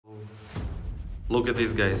Look at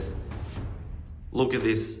this, guys. Look at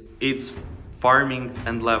this. It's farming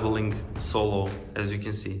and leveling solo, as you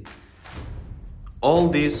can see. All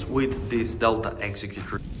this with this Delta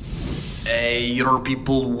Executor. Hey your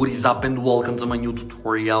people, what is up and welcome to my new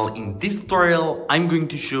tutorial. In this tutorial I'm going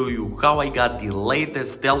to show you how I got the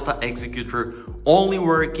latest Delta Executor only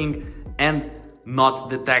working and not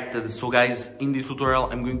detected. So guys, in this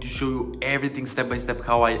tutorial I'm going to show you everything step by step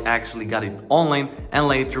how I actually got it online, and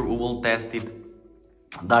later we will test it.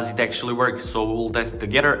 Does it actually work? So we will test it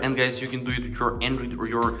together, and guys, you can do it with your Android or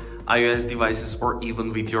your iOS devices or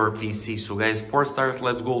even with your PC. So guys, for start,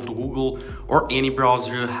 let's go to Google or any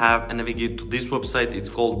browser you have and navigate to this website. It's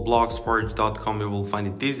called bloxforge.com. You will find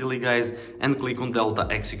it easily, guys, and click on Delta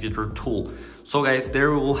Executor tool. So guys,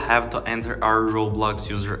 there we will have to enter our Roblox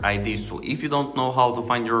user ID. So if you don't know how to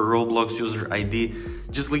find your Roblox user ID,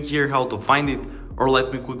 just click here how to find it, or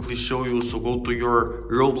let me quickly show you. So go to your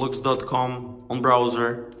roblox.com on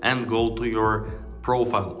browser and go to your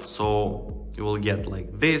profile. So you will get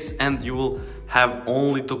like this, and you will have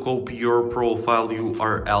only to copy your profile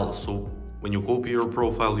URL. So when you copy your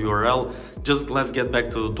profile URL, just let's get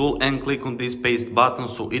back to the tool and click on this paste button,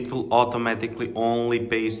 so it will automatically only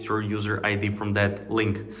paste your user ID from that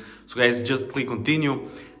link. So guys, just click continue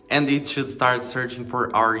and it should start searching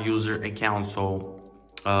for our user account. So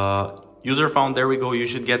user found, there we go. You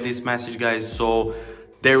should get this message, guys. So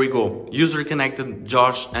there we go, user connected,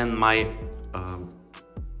 Josh, and my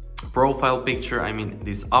profile picture, I mean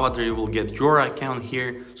this avatar, you will get your account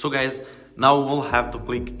here. So guys, now we'll have to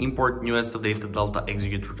click import newest updated Delta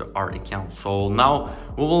Executor to our account. So now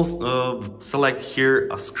we will select here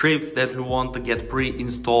a script that we want to get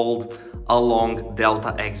pre-installed along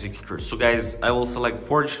Delta Executor. So guys, I will select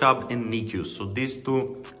Forge Hub and Use. So these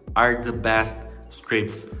two are the best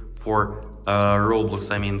scripts for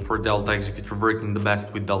Roblox, I mean for Delta Executor, working the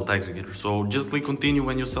best with Delta Executor. So just click continue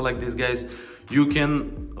when you select this, guys. You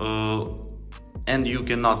can and you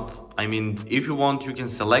cannot, I mean if you want you can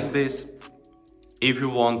select this, if you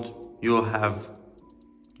want you have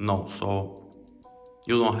no, so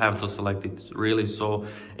you don't have to select it really. So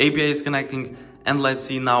API is connecting, and let's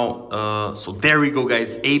see now. So there we go,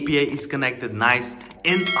 guys, API is connected, nice,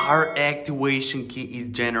 and our activation key is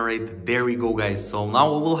generated. There we go, guys. So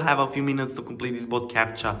now we will have a few minutes to complete this bot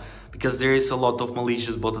captcha, because there is a lot of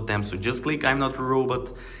malicious bot attempts. So just click I'm not a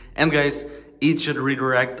robot, and guys, it should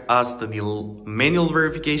redirect us to the manual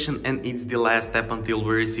verification, and it's the last step until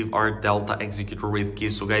we receive our Delta Executor with key.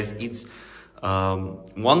 So guys, it's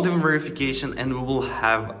one-time verification, and we will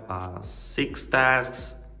have 6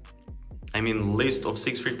 tasks, I mean list of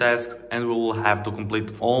 6 free tasks, and we will have to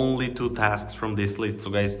complete only 2 tasks from this list. So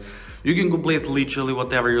guys, you can complete literally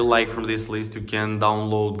whatever you like from this list. You can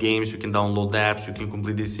download games, you can download apps, you can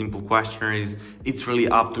complete these simple questionnaires. It's really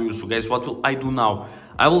up to you. So guys, what will I do now?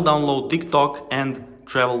 I will download TikTok and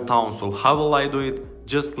Travel Town. So how will I do it?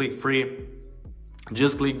 Just click free,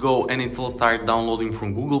 just click go, and it will start downloading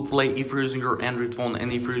from Google Play if you're using your Android phone,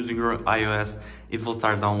 and if you're using your iOS, it will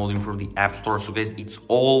start downloading from the App Store. So guys, it's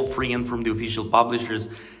all free and from the official publishers.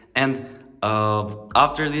 And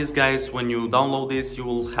after this, guys, when you download this, you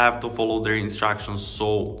will have to follow their instructions.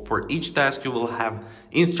 So for each task you will have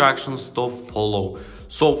instructions to follow.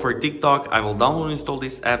 So for TikTok, I will download and install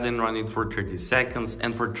this app, then run it for 30 seconds.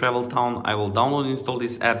 And for Travel Town, I will download and install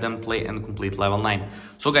this app, then play and complete level 9.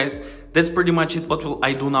 So guys, that's pretty much it. What will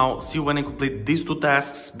I do now? See you when I complete these 2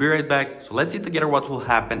 tasks. Be right back. So let's see together what will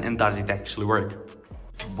happen, and does it actually work.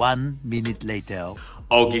 1 minute later.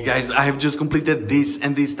 Okay guys, I have just completed this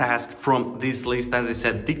and this task from this list, as I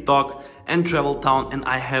said, TikTok and Travel Town, and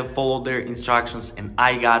I have followed their instructions, and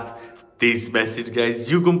I got this message,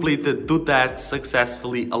 guys. You completed 2 tasks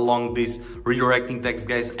successfully along this redirecting text.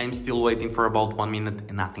 Guys, I'm still waiting for about 1 minute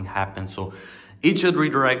and nothing happened. So it should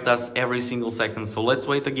redirect us every single second. So let's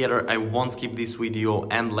wait together. I won't skip this video,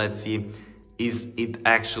 and let's see is it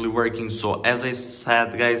actually working. So as I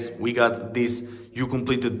said, guys, we got this you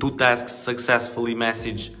completed 2 tasks successfully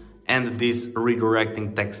message and this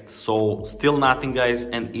redirecting text. So still nothing, guys,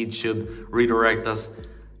 and it should redirect us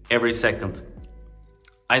every second.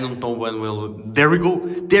 I don't know when we'll... There we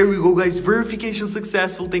go, guys, verification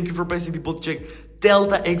successful. Thank you for passing the bot check.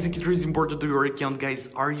 Delta Executor is imported to your account, guys.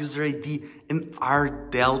 Our user ID and our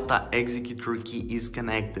Delta Executor key is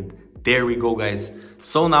connected. There we go, guys.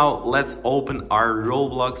 So now let's open our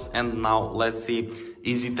Roblox, and now let's see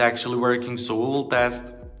is it actually working. So we will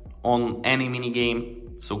test on any mini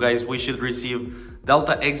game. So guys, we should receive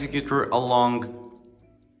Delta Executor along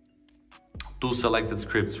 2 selected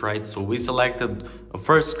scripts, right? So we selected a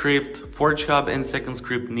first script, Forge Hub, and second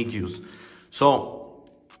script, Use. So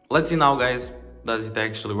let's see now, guys, does it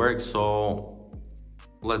actually work? So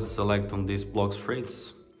let's select on these blocks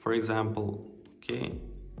rates, for example. Okay,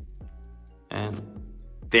 and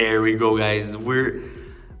there we go, guys. We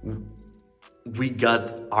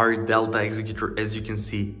got our Delta Executor, as you can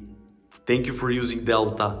see. Thank you for using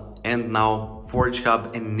Delta. And now Forge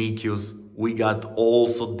Hub and Nikius, we got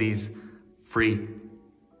also these free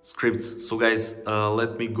scripts. So guys,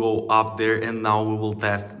 let me go up there and now we will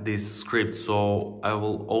test this script. So I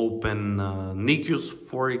will open Nikius,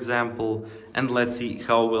 for example, and let's see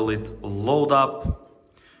how will it load up.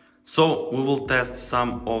 So we will test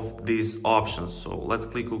some of these options. So let's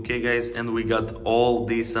click OK, guys, and we got all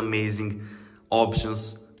these amazing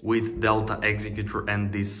options with Delta Executor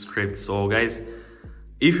and this script. So guys,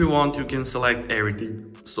 if you want, you can select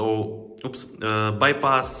everything. So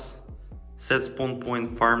bypass, set spawn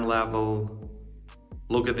point, farm level.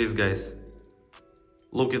 Look at this, guys.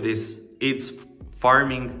 Look at this. It's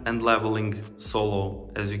farming and leveling solo,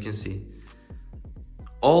 as you can see.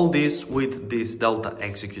 All this with this Delta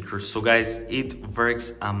Executor. So guys, it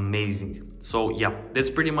works amazing. So yeah,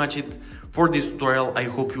 that's pretty much it for this tutorial. I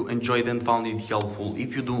hope you enjoyed and found it helpful.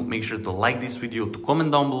 If you do, make sure to like this video, to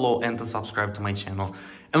comment down below, and to subscribe to my channel.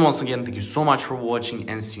 And once again, thank you so much for watching,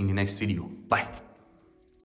 and see you in the next video. Bye.